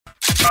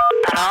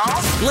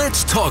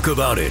Let's talk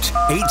about it.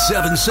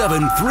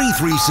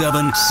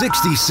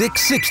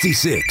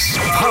 877-337-6666.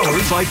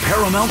 Powered by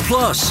Paramount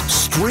Plus.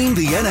 Stream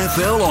the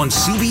NFL on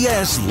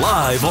CBS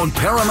live on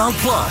Paramount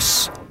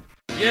Plus.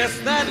 Yes,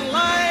 that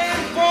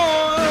line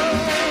falls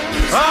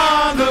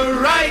on the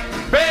right,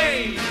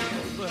 babe.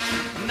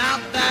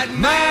 Now that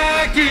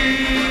Mackey's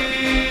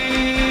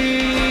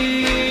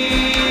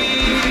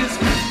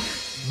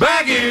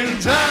back in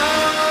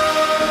town.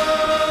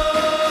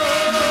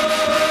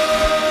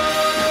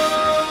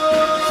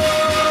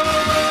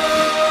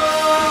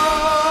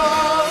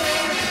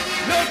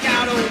 Look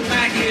out, old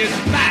Mackey's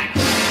back.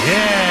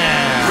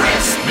 Yeah.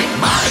 Chris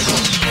McMichael.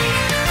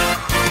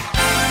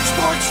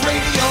 Sports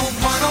Radio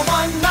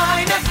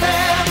 101.9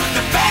 FM.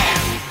 The Fan.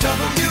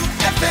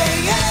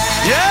 WFAN.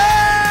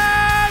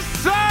 Yes,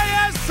 sir,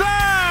 yes,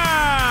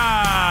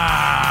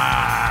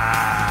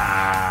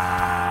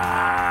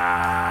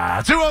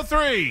 sir.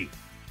 203.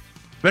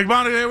 Big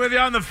Monty here with you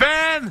on the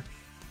Fan.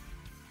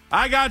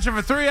 I got you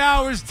for 3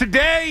 hours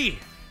today.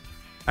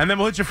 And then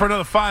we'll hit you for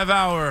another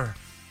 5-hour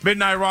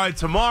midnight ride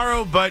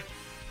tomorrow. But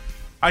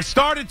I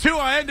started 2,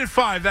 I ended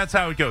 5. That's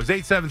how it goes.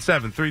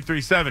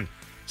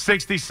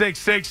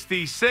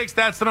 877-337-6666.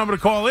 That's the number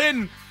to call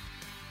in.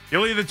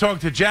 You'll either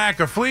talk to Jack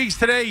or Fleeks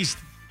today.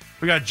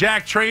 We got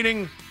Jack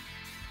training,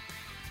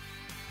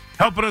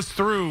 helping us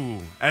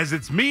through as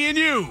it's me and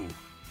you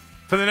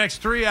for the next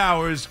 3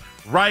 hours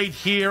right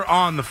here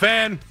on the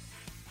Fan.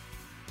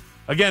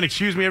 Again,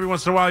 excuse me, every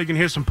once in a while you can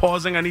hear some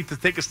pausing. I need to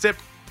take a sip.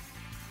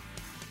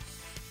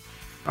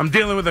 I'm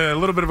dealing with a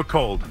little bit of a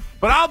cold,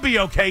 but I'll be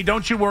okay.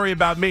 Don't you worry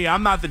about me.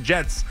 I'm not the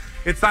Jets.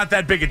 It's not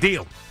that big a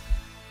deal.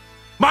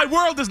 My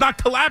world is not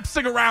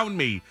collapsing around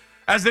me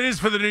as it is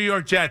for the New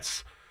York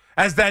Jets.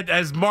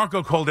 As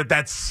Marco called it,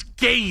 that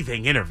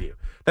scathing interview,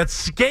 that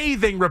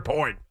scathing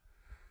report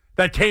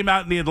that came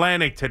out in the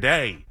Atlantic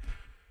today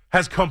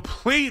has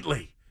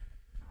completely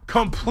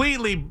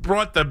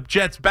brought the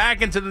Jets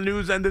back into the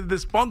news and the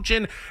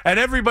dysfunction, and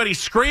everybody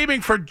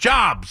screaming for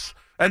jobs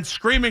and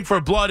screaming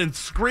for blood and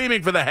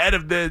screaming for the head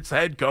of this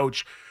head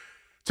coach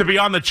to be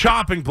on the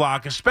chopping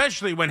block,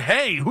 especially when,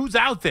 hey, who's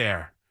out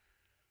there?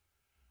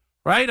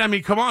 Right? I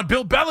mean, come on.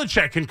 Bill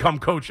Belichick can come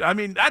coach. I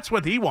mean, that's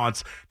what he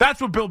wants.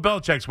 That's what Bill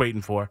Belichick's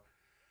waiting for.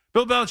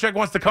 Bill Belichick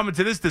wants to come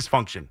into this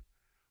dysfunction.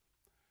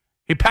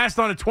 He passed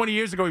on it 20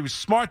 years ago. He was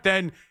smart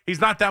then.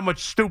 He's not that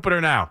much stupider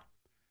now.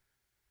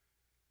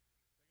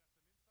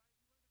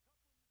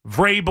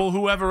 Vrabel,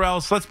 whoever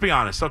else. Let's be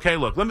honest. Okay,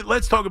 look,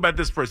 let's talk about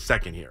this for a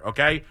second here,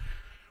 okay?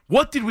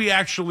 What did we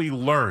actually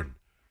learn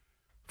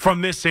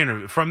from this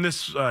interview, from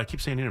this, I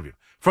keep saying interview,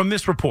 from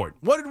this report?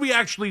 What did we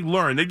actually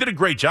learn? They did a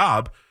great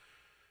job.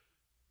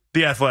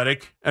 The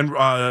Athletic and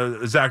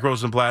Zach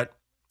Rosenblatt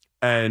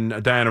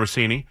and Diana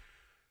Rossini.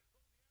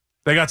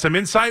 They got some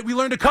insight. We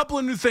learned a couple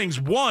of new things.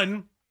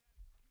 One,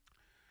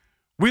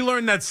 we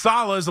learned that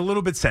Saleh is a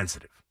little bit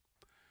sensitive,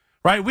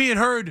 right? We had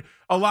heard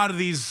a lot of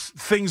these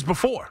things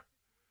before.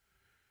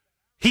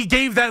 He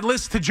gave that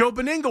list to Joe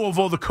Beningo of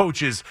all the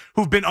coaches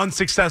who've been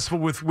unsuccessful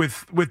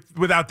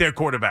without their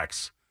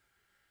quarterbacks.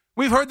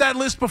 We've heard that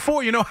list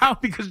before. You know how?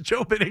 Because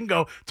Joe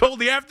Beningo told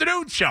the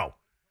afternoon show.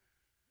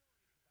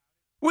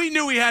 We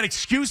knew he had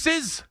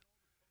excuses.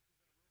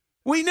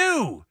 We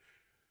knew.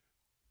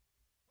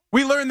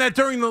 We learned that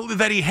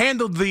that he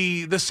handled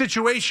the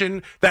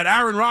situation that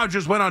Aaron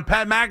Rodgers went on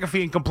Pat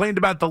McAfee and complained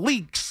about the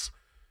leaks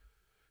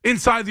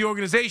inside the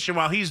organization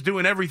while he's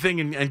doing everything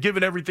and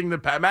giving everything to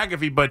Pat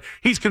McAfee, but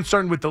he's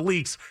concerned with the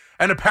leaks.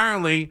 And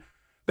apparently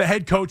the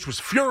head coach was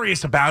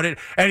furious about it,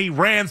 and he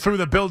ran through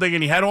the building,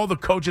 and he had all the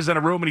coaches in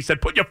a room, and he said,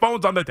 "Put your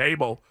phones on the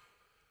table."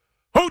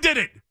 Who did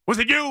it? Was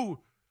it you?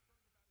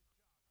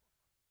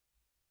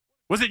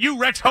 Was it you,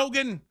 Rex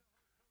Hogan?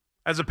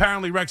 As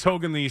apparently Rex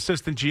Hogan, the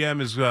assistant GM,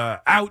 is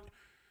out.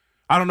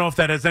 I don't know if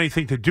that has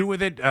anything to do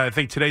with it. I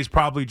think today's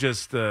probably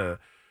just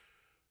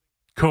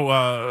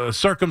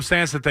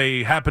circumstance that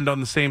they happened on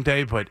the same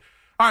day. But,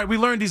 all right, we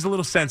learned he's a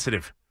little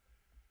sensitive.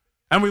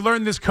 And we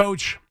learned this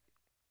coach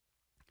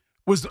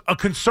was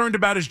concerned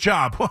about his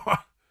job.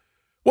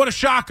 What a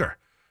shocker.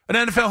 An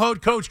NFL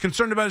head coach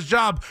concerned about his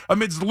job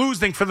amidst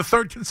losing for the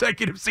third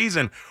consecutive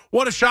season.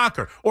 What a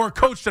shocker. Or a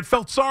coach that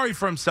felt sorry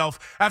for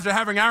himself after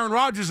having Aaron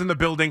Rodgers in the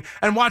building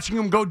and watching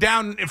him go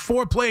down in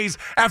 4 plays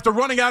after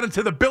running out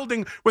into the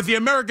building with the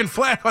American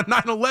flag on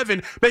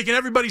 9/11, making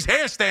everybody's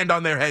hair stand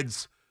on their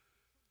heads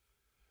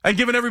and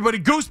giving everybody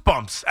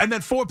goosebumps. And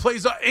then 4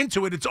 plays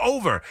into it, it's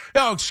over.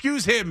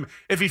 Excuse him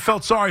if he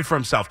felt sorry for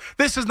himself.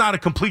 This is not a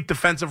complete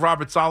defense of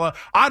Robert Saleh.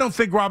 I don't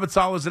think Robert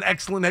Saleh is an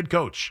excellent head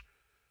coach.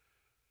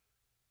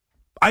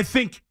 I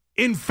think,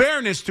 in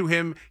fairness to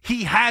him,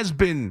 he has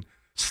been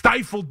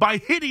stifled by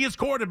hideous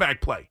quarterback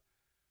play.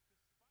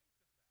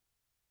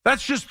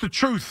 That's just the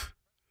truth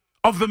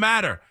of the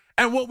matter.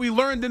 And what we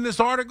learned in this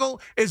article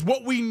is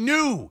what we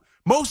knew.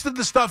 Most of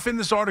the stuff in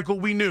this article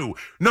we knew.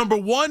 Number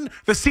one,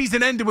 the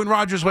season ended when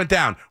Rodgers went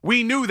down.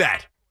 We knew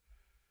that.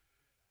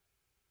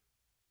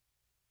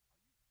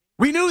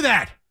 We knew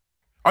that.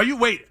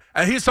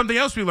 Here's something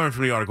else we learned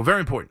from the article.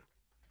 Very important.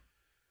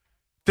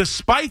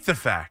 Despite the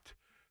fact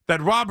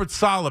that Robert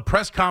Saleh,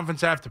 press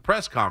conference after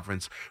press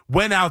conference,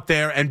 went out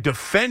there and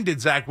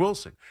defended Zach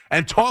Wilson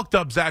and talked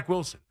up Zach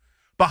Wilson.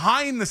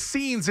 Behind the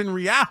scenes, in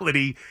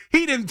reality,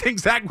 he didn't think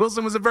Zach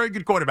Wilson was a very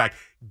good quarterback.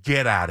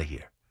 Get out of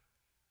here.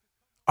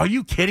 Are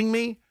you kidding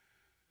me?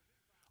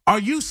 Are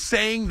you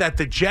saying that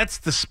the Jets,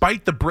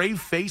 despite the brave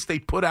face they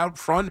put out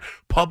front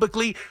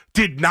publicly,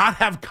 did not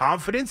have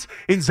confidence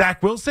in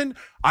Zach Wilson?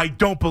 I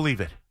don't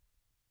believe it.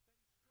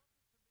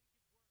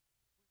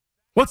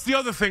 What's the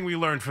other thing we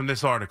learned from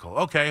this article?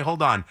 Okay,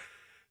 hold on.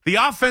 The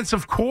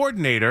offensive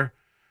coordinator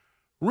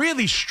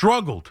really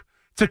struggled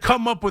to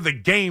come up with a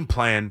game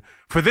plan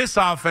for this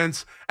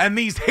offense and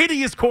these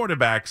hideous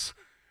quarterbacks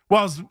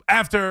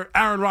after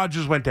Aaron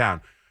Rodgers went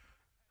down.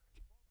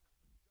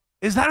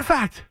 Is that a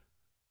fact?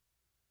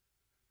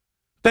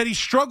 That he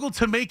struggled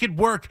to make it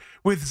work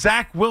with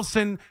Zach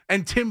Wilson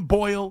and Tim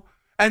Boyle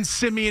and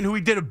Simeon, who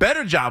he did a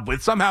better job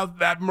with. Somehow,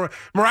 that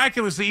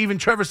miraculously, even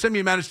Trevor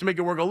Simeon managed to make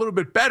it work a little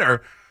bit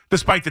better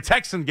despite the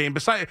Texan game.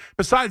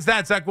 Besides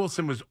that, Zach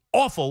Wilson was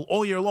awful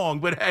all year long.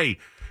 But, hey,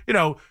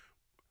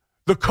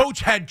 the coach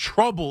had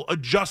trouble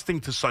adjusting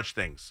to such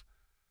things.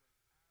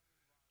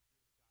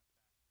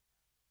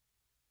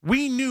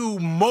 We knew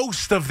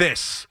most of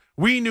this.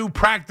 We knew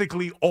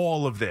practically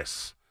all of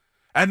this.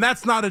 And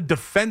that's not a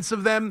defense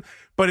of them,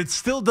 but it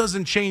still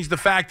doesn't change the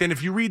fact. And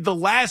if you read the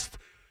last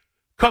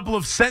couple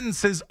of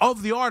sentences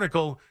of the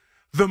article,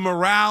 the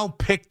morale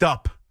picked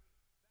up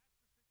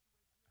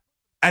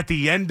at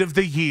the end of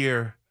the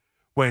year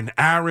when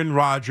Aaron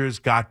Rodgers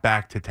got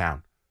back to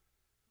town.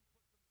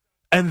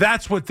 And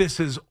that's what this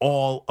is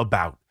all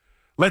about.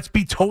 Let's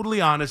be totally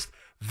honest.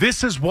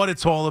 This is what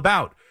it's all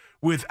about.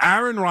 With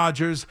Aaron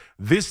Rodgers,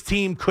 this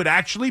team could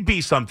actually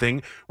be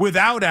something.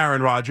 Without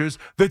Aaron Rodgers,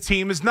 the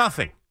team is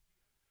nothing.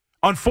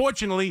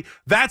 Unfortunately,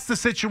 that's the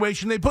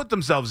situation they put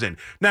themselves in.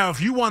 Now,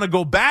 if you want to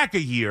go back a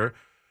year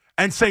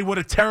and say what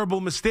a terrible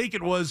mistake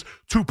it was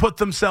to put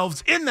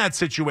themselves in that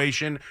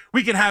situation,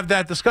 we can have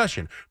that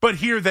discussion. But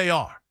here they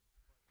are.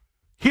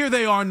 Here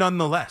they are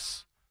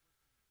nonetheless.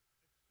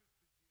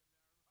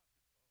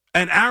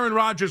 And Aaron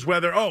Rodgers, he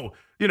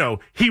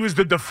was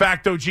the de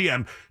facto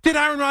GM. Did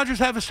Aaron Rodgers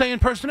have a say in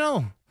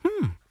personnel?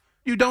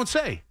 You don't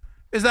say.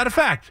 Is that a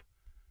fact?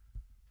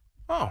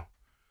 Oh.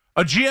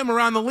 A GM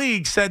around the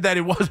league said that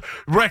it was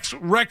Rex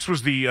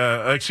was the,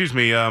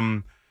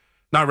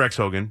 not Rex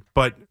Hogan,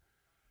 but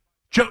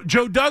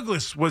Joe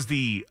Douglas was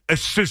the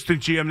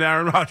assistant GM to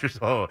Aaron Rodgers.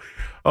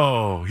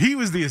 Oh, he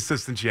was the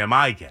assistant GM.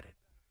 I get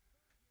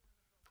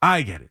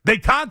it. They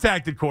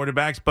contacted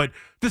quarterbacks, but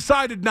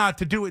decided not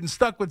to do it and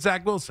stuck with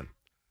Zach Wilson.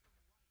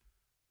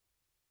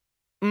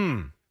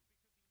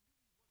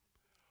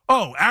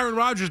 Oh, Aaron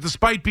Rodgers,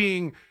 despite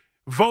being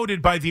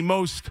voted by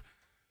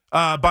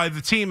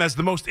the team as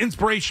the most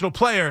inspirational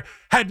player,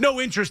 had no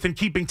interest in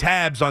keeping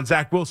tabs on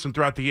Zach Wilson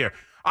throughout the year.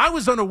 I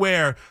was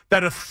unaware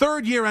that a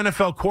third-year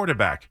NFL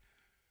quarterback,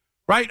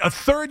 right? A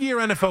third-year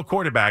NFL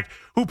quarterback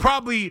who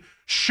probably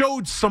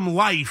showed some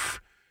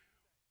life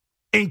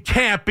in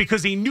camp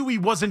because he knew he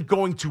wasn't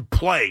going to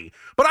play.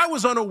 But I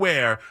was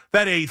unaware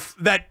that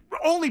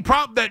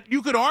that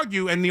you could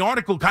argue, and the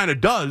article kind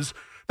of does,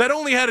 that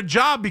only had a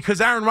job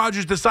because Aaron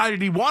Rodgers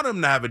decided he wanted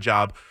him to have a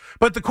job.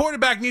 But the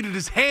quarterback needed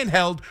his hand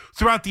held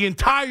throughout the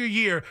entire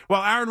year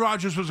while Aaron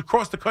Rodgers was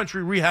across the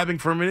country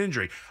rehabbing from an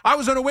injury. I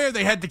was unaware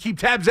they had to keep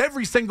tabs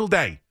every single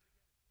day.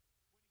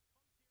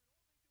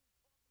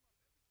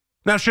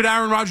 Now, should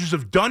Aaron Rodgers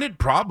have done it?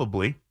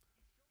 Probably.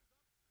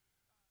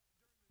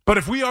 But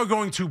if we are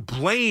going to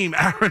blame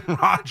Aaron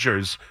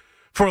Rodgers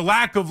for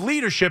lack of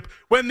leadership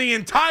when the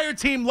entire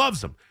team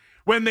loves him,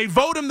 when they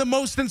vote him the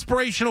most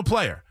inspirational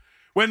player,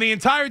 when the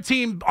entire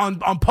team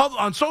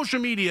on social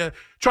media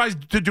tries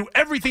to do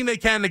everything they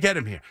can to get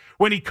him here,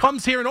 when he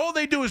comes here and all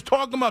they do is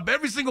talk him up,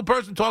 every single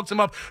person talks him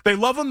up. They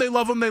love him. They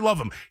love him. They love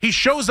him. He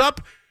shows up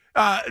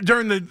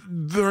during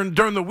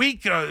the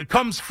week,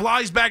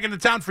 flies back into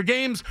town for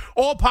games,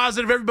 all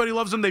positive. Everybody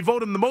loves him. They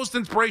vote him the most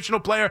inspirational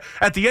player.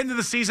 At the end of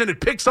the season,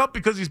 it picks up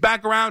because he's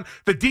back around.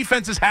 The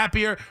defense is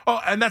happier. Oh,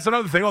 and that's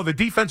another thing. Oh, the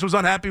defense was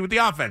unhappy with the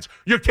offense.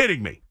 You're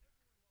kidding me.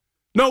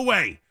 No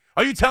way.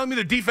 Are you telling me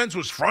the defense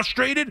was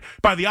frustrated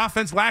by the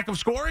offense lack of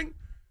scoring?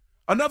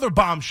 Another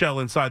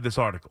bombshell inside this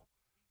article.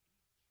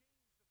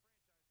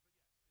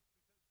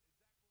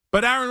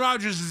 But Aaron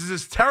Rodgers is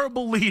this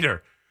terrible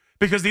leader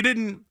because he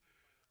didn't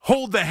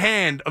hold the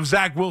hand of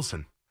Zach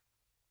Wilson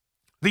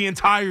the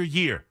entire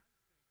year.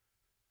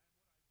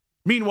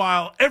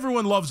 Meanwhile,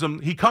 everyone loves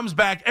him. He comes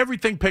back.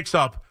 Everything picks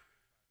up.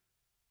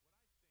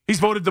 He's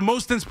voted the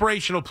most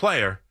inspirational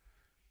player.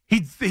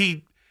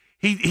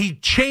 He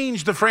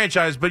changed the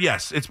franchise, but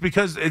yes, it's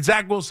because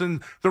Zach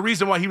Wilson, the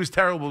reason why he was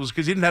terrible was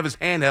because he didn't have his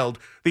hand held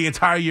the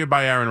entire year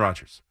by Aaron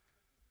Rodgers.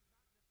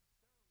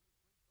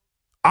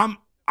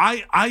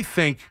 I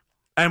think,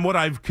 and what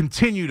I've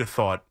continued to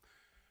thought,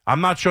 I'm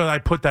not sure that I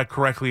put that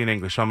correctly in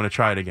English, so I'm going to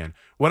try it again.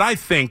 What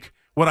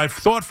what I've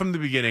thought from the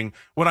beginning,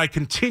 what I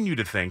continue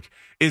to think,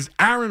 is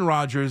Aaron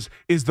Rodgers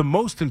is the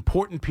most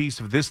important piece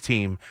of this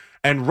team.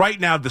 And right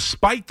now,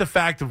 despite the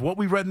fact of what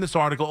we read in this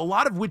article, a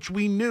lot of which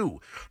we knew,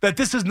 that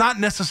this is not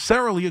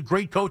necessarily a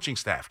great coaching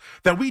staff,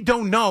 that we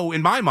don't know,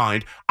 in my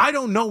mind, I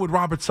don't know what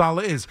Robert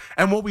Saleh is.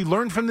 And what we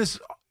learned from this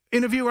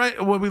interview,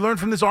 right, what we learned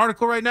from this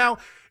article right now,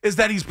 is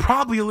that he's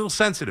probably a little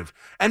sensitive,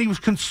 and he was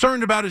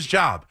concerned about his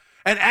job.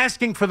 And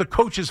asking for the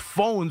coach's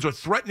phones or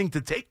threatening to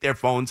take their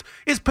phones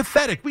is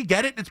pathetic. We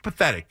get it. It's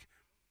pathetic.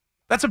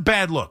 That's a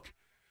bad look.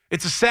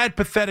 It's a sad,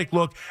 pathetic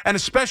look, and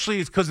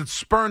especially it's because it's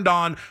spurned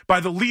on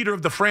by the leader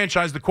of the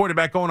franchise, the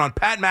quarterback, going on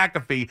Pat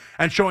McAfee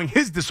and showing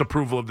his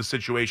disapproval of the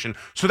situation.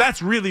 So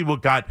that's really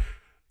what got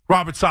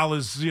Robert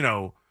Saleh's,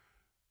 neck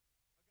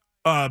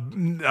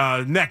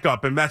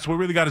up, and that's what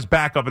really got his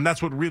back up, and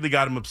that's what really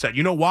got him upset.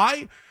 You know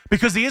why?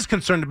 Because he is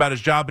concerned about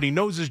his job, and he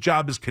knows his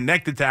job is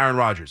connected to Aaron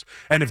Rodgers.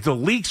 And if the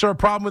leaks are a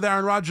problem with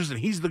Aaron Rodgers and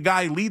he's the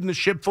guy leading the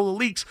ship full of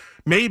leaks,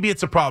 maybe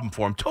it's a problem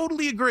for him.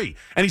 Totally agree.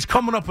 And he's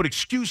coming up with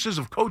excuses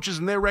of coaches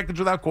and their records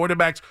without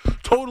quarterbacks.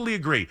 Totally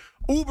agree.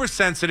 Uber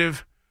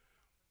sensitive.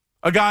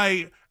 A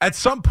guy at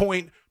some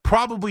point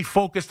probably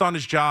focused on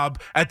his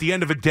job at the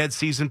end of a dead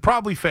season.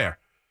 Probably fair.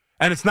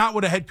 And it's not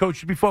what a head coach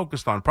should be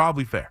focused on.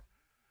 Probably fair.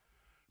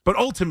 But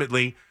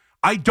ultimately,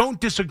 I don't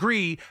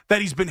disagree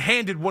that he's been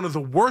handed one of the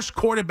worst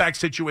quarterback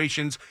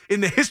situations in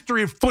the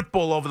history of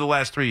football over the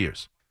last 3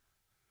 years.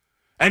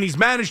 And he's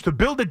managed to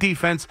build a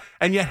defense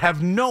and yet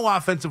have no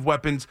offensive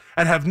weapons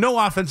and have no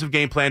offensive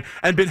game plan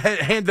and been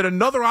handed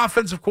another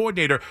offensive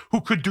coordinator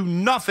who could do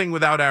nothing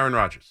without Aaron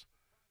Rodgers.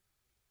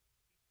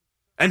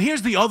 And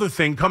here's the other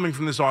thing coming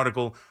from this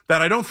article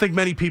that I don't think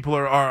many people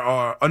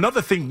are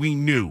another thing we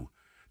knew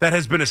that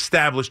has been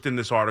established in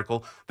this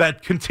article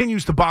that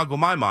continues to boggle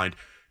my mind.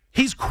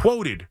 He's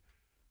quoted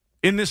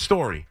in this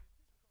story,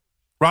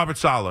 Robert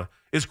Saleh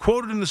is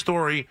quoted in the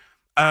story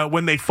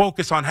when they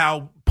focus on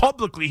how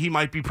publicly he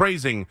might be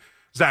praising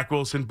Zach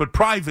Wilson, but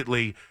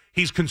privately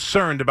he's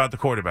concerned about the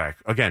quarterback.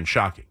 Again,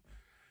 shocking.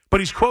 But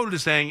he's quoted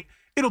as saying,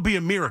 it'll be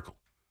a miracle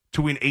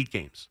to win 8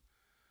 games.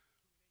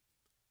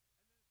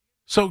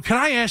 So can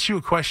I ask you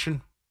a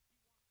question?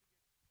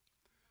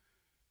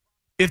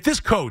 If this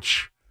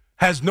coach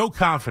has no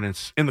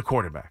confidence in the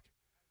quarterback,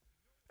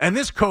 and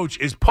this coach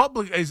is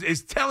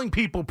telling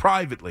people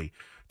privately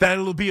that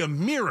it'll be a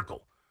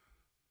miracle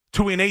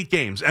to win 8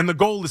 games, and the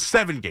goal is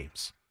 7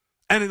 games.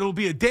 And it'll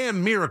be a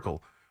damn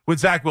miracle with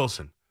Zach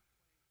Wilson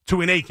to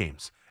win 8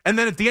 games. And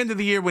then at the end of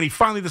the year, when he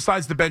finally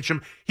decides to bench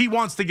him, he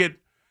promises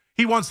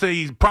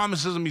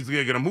him he's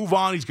going to move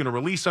on, he's going to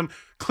release him.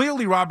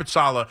 Clearly, Robert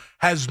Saleh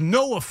has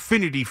no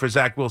affinity for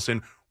Zach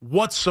Wilson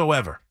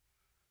whatsoever.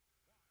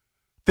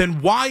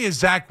 Then why is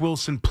Zach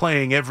Wilson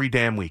playing every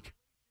damn week?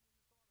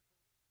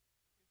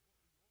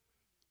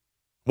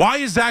 Why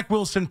is Zach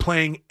Wilson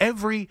playing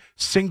every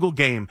single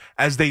game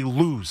as they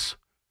lose?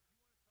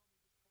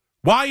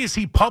 Why is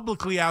he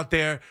publicly out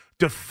there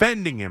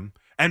defending him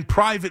and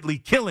privately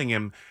killing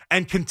him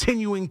and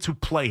continuing to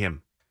play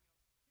him?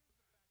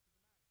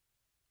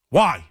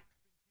 Why?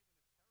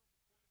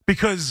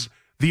 Because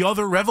the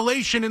other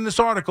revelation in this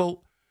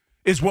article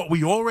is what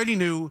we already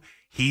knew.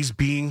 He's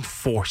being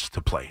forced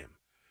to play him.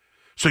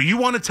 So you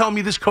want to tell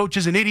me this coach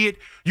is an idiot?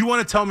 You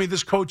want to tell me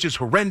this coach is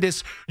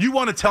horrendous? You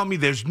want to tell me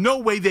there's no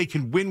way they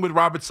can win with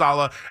Robert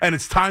Saleh and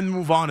it's time to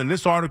move on, and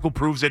this article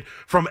proves it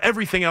from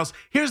everything else?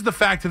 Here's the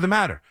fact of the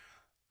matter.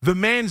 The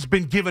man's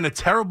been given a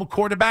terrible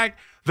quarterback.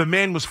 The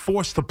man was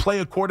forced to play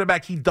a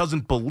quarterback he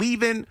doesn't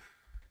believe in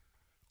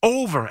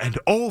over and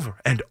over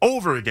and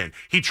over again.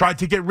 He tried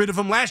to get rid of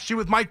him last year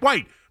with Mike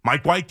White.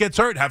 Mike White gets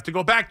hurt, have to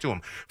go back to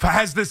him.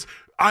 Has this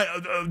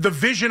the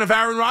vision of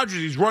Aaron Rodgers.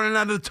 He's running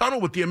out of the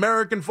tunnel with the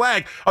American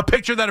flag, a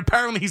picture that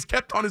apparently he's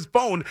kept on his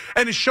phone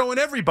and is showing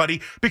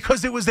everybody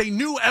because it was a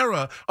new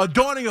era, a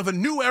dawning of a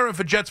new era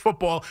for Jets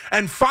football,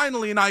 and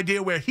finally an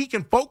idea where he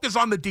can focus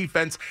on the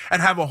defense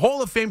and have a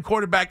Hall of Fame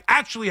quarterback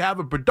actually have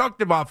a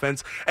productive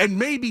offense, and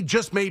maybe,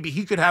 just maybe,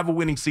 he could have a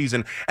winning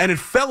season. And it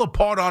fell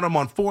apart on him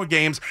on 4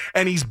 games,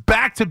 and he's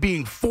back to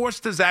being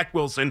forced to Zach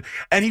Wilson,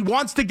 and he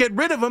wants to get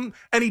rid of him,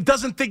 and he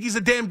doesn't think he's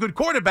a damn good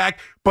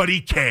quarterback, but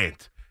he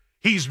can't.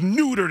 He's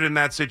neutered in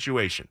that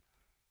situation.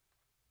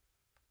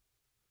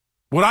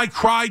 Would I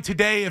cry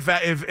today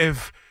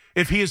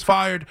if he is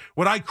fired?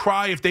 Would I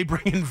cry if they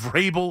bring in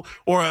Vrabel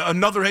or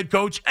another head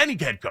coach, any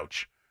head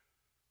coach?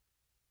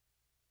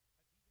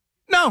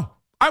 No,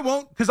 I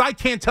won't, because I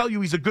can't tell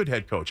you he's a good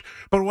head coach.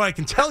 But what I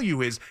can tell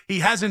you is he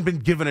hasn't been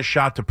given a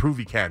shot to prove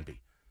he can be.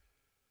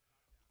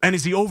 And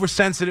is he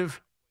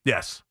oversensitive?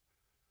 Yes.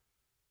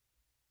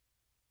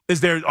 Is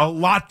there a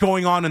lot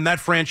going on in that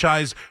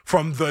franchise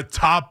from the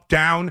top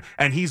down,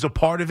 and he's a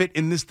part of it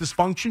in this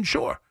dysfunction?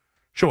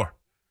 Sure.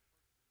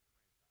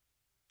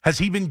 Has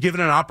he been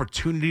given an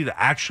opportunity to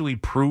actually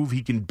prove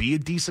he can be a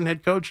decent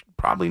head coach?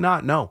 Probably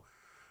not, no.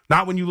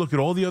 Not when you look at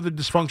all the other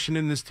dysfunction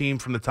in this team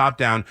from the top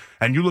down,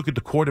 and you look at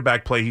the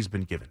quarterback play he's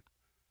been given.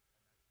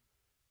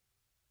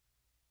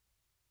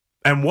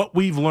 And what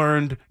we've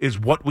learned is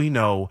what we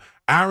know.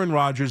 Aaron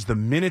Rodgers, the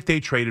minute they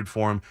traded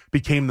for him,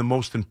 became the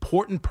most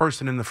important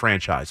person in the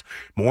franchise.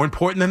 More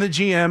important than the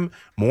GM,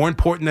 more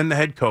important than the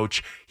head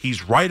coach.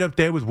 He's right up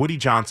there with Woody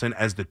Johnson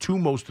as the two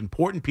most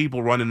important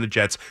people running the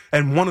Jets,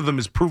 and one of them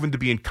is proven to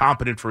be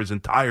incompetent for his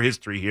entire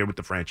history here with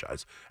the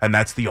franchise, and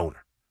that's the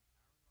owner.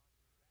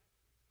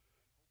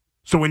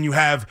 So when you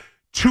have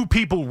two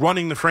people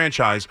running the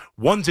franchise,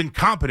 one's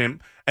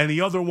incompetent and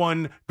the other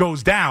one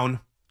goes down,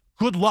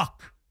 good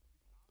luck.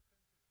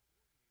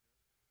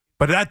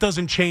 But that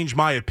doesn't change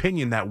my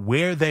opinion that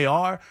where they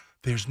are,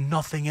 there's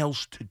nothing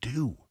else to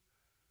do.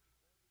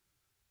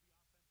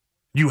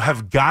 You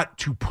have got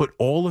to put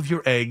all of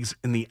your eggs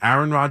in the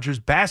Aaron Rodgers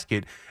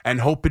basket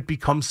and hope it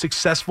becomes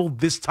successful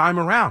this time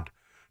around.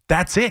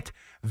 That's it.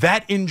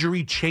 That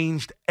injury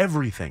changed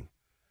everything.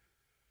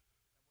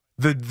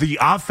 The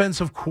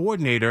offensive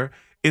coordinator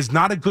is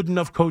not a good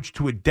enough coach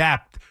to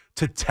adapt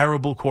to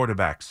terrible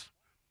quarterbacks.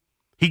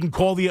 He can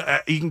call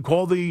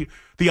the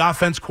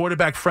offense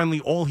quarterback friendly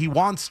all he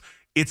wants.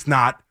 It's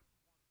not.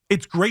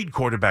 It's great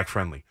quarterback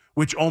friendly,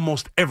 which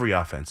almost every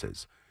offense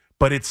is.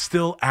 But it's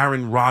still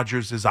Aaron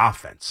Rodgers'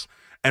 offense.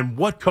 And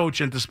what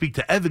coach, and to speak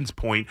to Evan's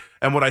point,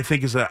 and what I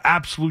think is an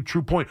absolute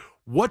true point,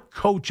 what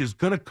coach is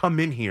going to come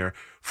in here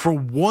for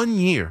 1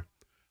 year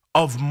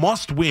of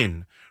must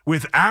win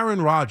with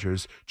Aaron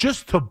Rodgers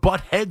just to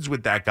butt heads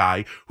with that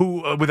guy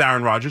with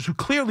Aaron Rodgers, who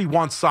clearly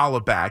wants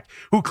Saleh back,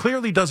 who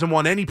clearly doesn't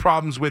want any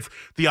problems with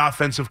the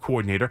offensive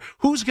coordinator,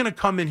 who's going to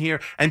come in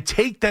here and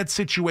take that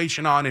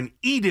situation on and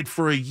eat it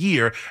for a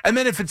year, and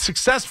then if it's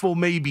successful,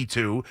 maybe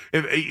two,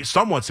 if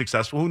somewhat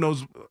successful, who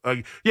knows?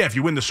 If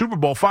you win the Super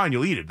Bowl, fine,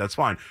 you'll eat it, that's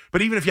fine.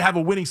 But even if you have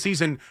a winning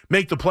season,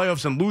 make the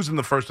playoffs and lose in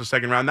the first or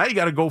second round, now you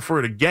got to go for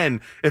it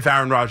again if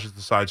Aaron Rodgers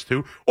decides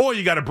to, or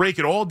you got to break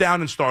it all down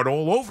and start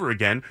all over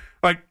again.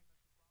 Like,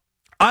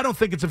 I don't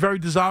think it's a very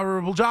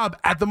desirable job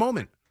at the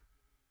moment.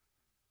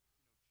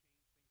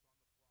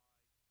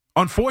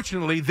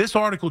 Unfortunately, this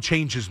article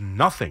changes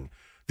nothing.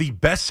 The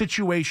best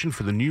situation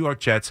for the New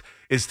York Jets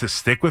is to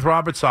stick with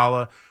Robert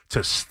Saleh,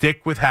 to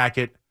stick with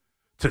Hackett,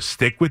 to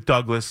stick with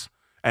Douglas,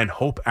 and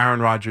hope Aaron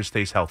Rodgers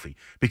stays healthy.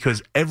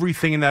 Because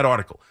everything in that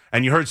article,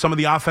 and you heard some of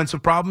the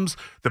offensive problems,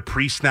 the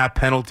pre-snap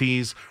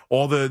penalties,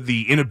 all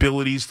the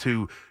inabilities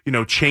to,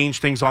 change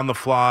things on the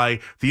fly,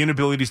 the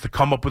inabilities to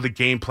come up with a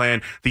game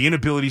plan, the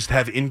inabilities to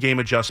have in-game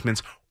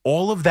adjustments,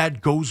 all of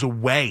that goes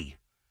away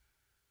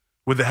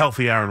with a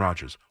healthy Aaron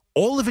Rodgers.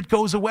 All of it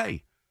goes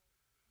away.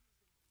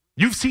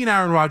 You've seen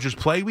Aaron Rodgers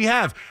play. We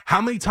have.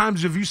 How many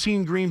times have you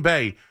seen Green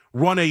Bay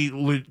run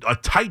a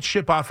tight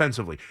ship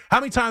offensively? How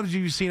many times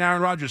have you seen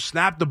Aaron Rodgers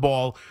snap the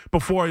ball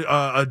before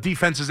a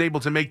defense is able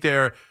to make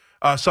their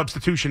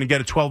substitution and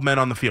get a 12 men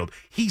on the field?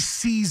 He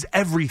sees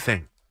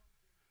everything.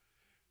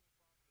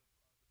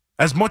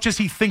 As much as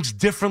he thinks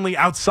differently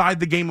outside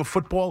the game of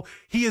football,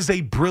 he is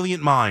a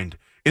brilliant mind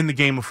in the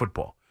game of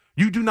football.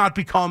 You do not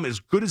become as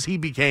good as he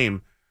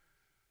became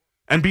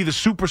and be the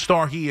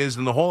superstar he is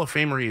and the Hall of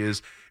Famer he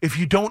is if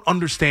you don't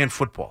understand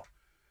football.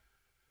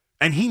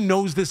 And he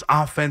knows this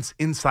offense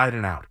inside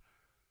and out.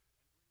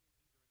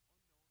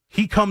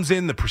 He comes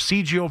in, the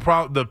procedural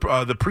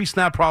the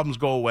pre-snap problems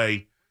go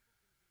away.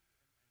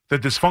 The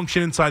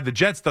dysfunction inside the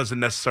Jets doesn't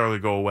necessarily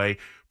go away,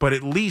 but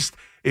at least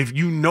if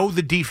you know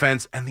the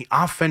defense and the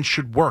offense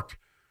should work,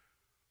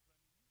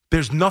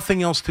 there's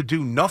nothing else to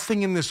do.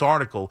 Nothing in this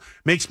article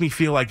makes me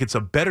feel like it's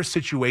a better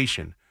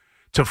situation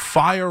to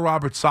fire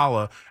Robert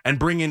Saleh and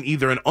bring in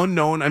either an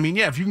unknown. I mean,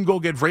 if you can go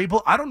get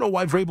Vrabel, I don't know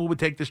why Vrabel would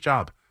take this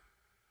job.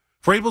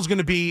 Vrabel's going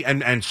to be,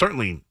 and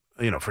certainly,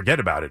 forget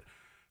about it.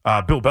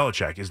 Bill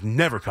Belichick is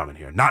never coming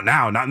here. Not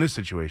now, not in this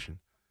situation.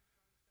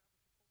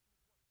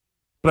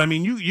 But, I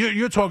mean,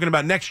 you're talking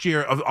about next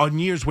year on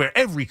years where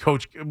every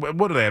coach,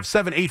 what do they have,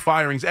 7, 8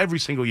 firings every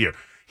single year.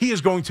 He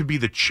is going to be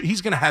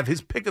he's going to have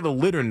his pick of the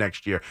litter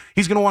next year.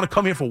 He's going to want to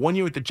come here for 1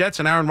 year with the Jets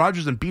and Aaron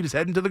Rodgers and beat his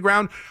head into the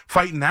ground,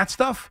 fighting that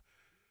stuff.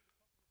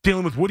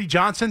 Dealing with Woody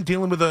Johnson,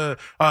 dealing with a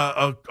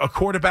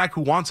quarterback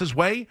who wants his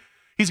way.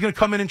 He's going to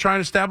come in and try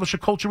and establish a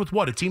culture with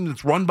what? A team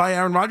that's run by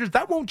Aaron Rodgers?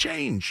 That won't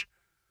change.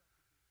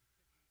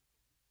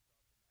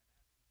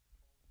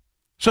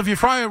 So if you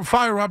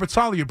fire Robert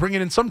Saleh, you're bringing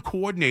in some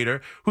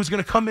coordinator who's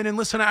going to come in and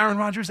listen to Aaron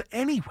Rodgers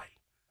anyway.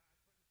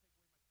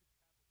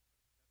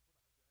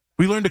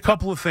 We learned a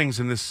couple of things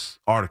in this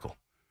article.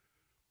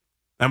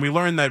 And we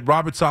learned that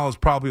Robert Saleh is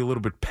probably a little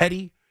bit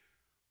petty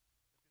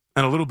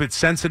and a little bit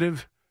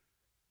sensitive.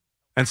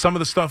 And some of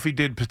the stuff he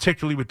did,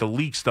 particularly with the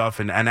leak stuff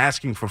and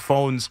asking for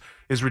phones,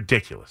 is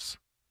ridiculous.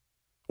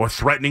 Or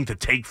threatening to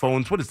take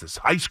phones. What is this,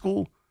 high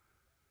school?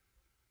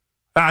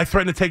 I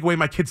threatened to take away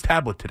my kid's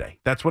tablet today.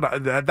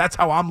 That's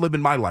how I'm living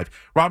my life.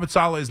 Robert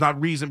Saleh is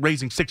not raising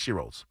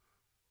 6-year-olds.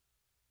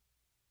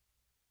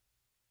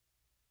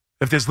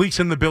 If there's leaks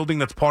in the building,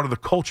 that's part of the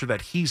culture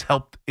that he's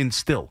helped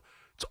instill.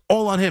 It's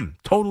all on him.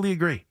 Totally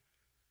agree.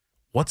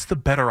 What's the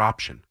better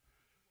option?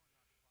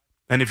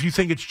 And if you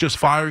think it's just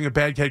firing a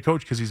bad head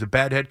coach because he's a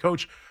bad head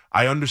coach,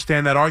 I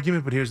understand that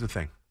argument, but here's the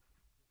thing.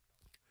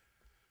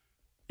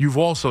 You've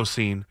also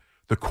seen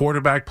the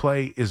quarterback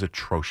play is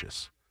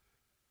atrocious.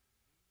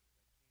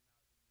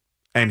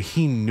 And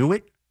he knew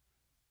it,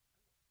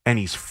 and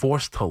he's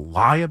forced to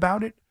lie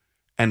about it,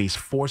 and he's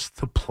forced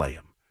to play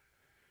him.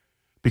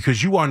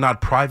 Because you are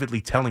not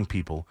privately telling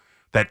people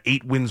that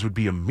 8 wins would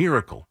be a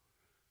miracle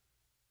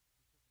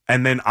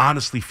and then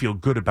honestly feel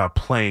good about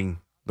playing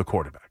the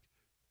quarterback.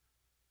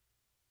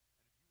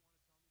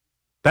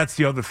 That's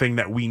the other thing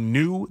that we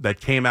knew that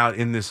came out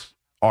in this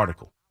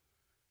article.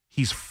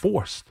 He's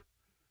forced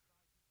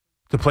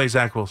to play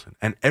Zach Wilson.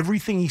 And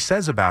everything he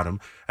says about him,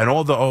 and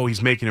all the,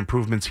 he's making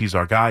improvements, he's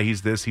our guy,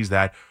 he's this, he's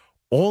that,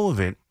 all of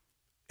it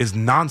is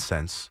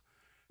nonsense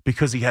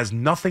because he has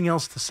nothing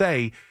else to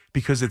say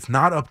because it's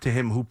not up to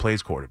him who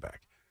plays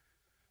quarterback.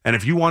 And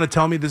if you want to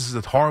tell me this is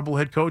a horrible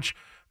head coach,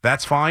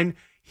 that's fine.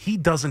 He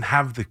doesn't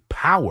have the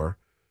power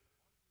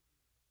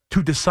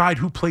to decide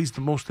who plays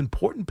the most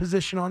important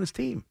position on his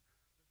team.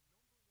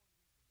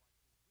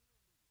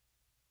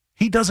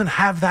 He doesn't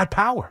have that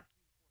power.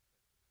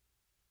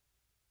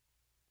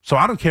 So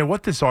I don't care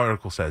what this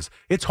article says.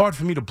 It's hard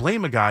for me to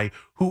blame a guy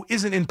who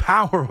isn't in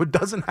power or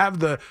doesn't have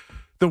the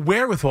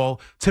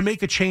wherewithal to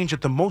make a change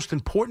at the most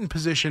important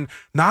position,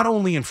 not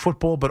only in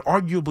football, but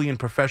arguably in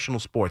professional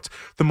sports.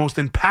 The most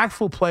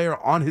impactful player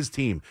on his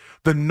team.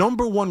 The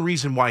number one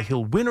reason why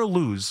he'll win or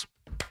lose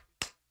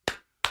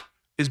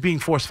is being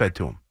force-fed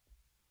to him.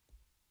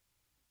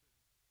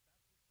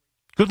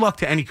 Good luck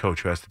to any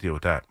coach who has to deal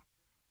with that.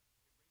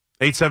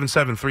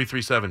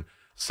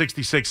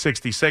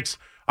 877-337-6666.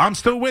 I'm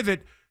still with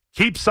it.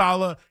 Keep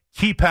Saleh,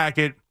 keep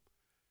Hackett,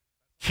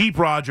 keep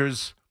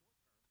Rodgers,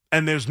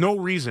 and there's no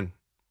reason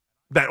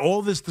that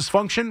all this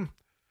dysfunction,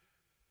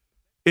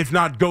 if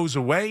not goes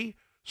away,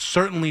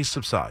 certainly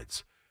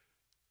subsides.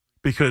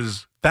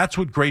 Because that's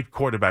what great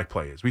quarterback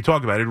play is. We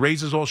talk about it. It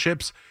raises all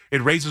ships.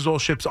 It raises all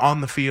ships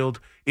on the field,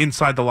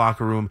 inside the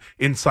locker room,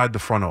 inside the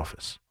front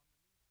office.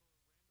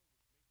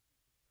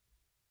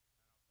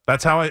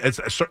 That's how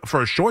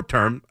for a short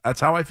term, that's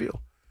how I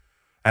feel.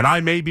 And I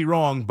may be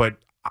wrong, but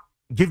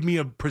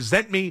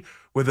present me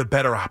with a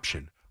better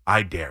option.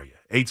 I dare you.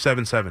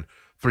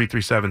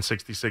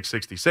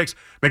 877-337-6666.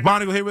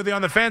 McMonagle here with you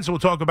on the Fan, so we'll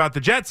talk about the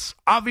Jets.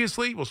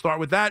 Obviously, we'll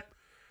start with that.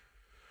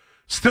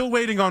 Still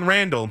waiting on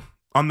Randall,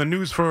 on the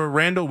news for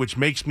Randall, which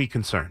makes me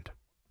concerned.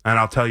 And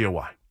I'll tell you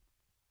why.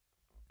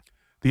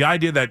 The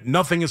idea that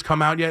nothing has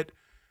come out yet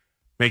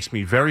makes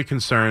me very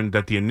concerned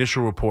that the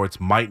initial reports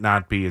might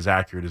not be as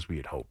accurate as we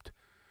had hoped.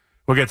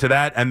 We'll get to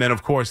that. And then,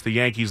 of course, the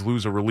Yankees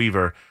lose a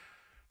reliever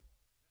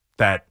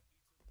that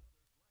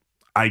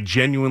I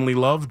genuinely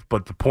loved.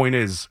 But the point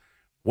is,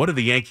 what do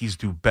the Yankees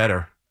do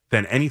better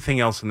than anything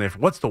else in there?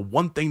 What's the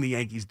one thing the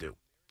Yankees do?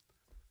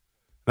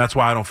 That's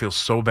why I don't feel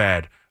so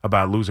bad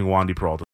about losing Wandy Peralta.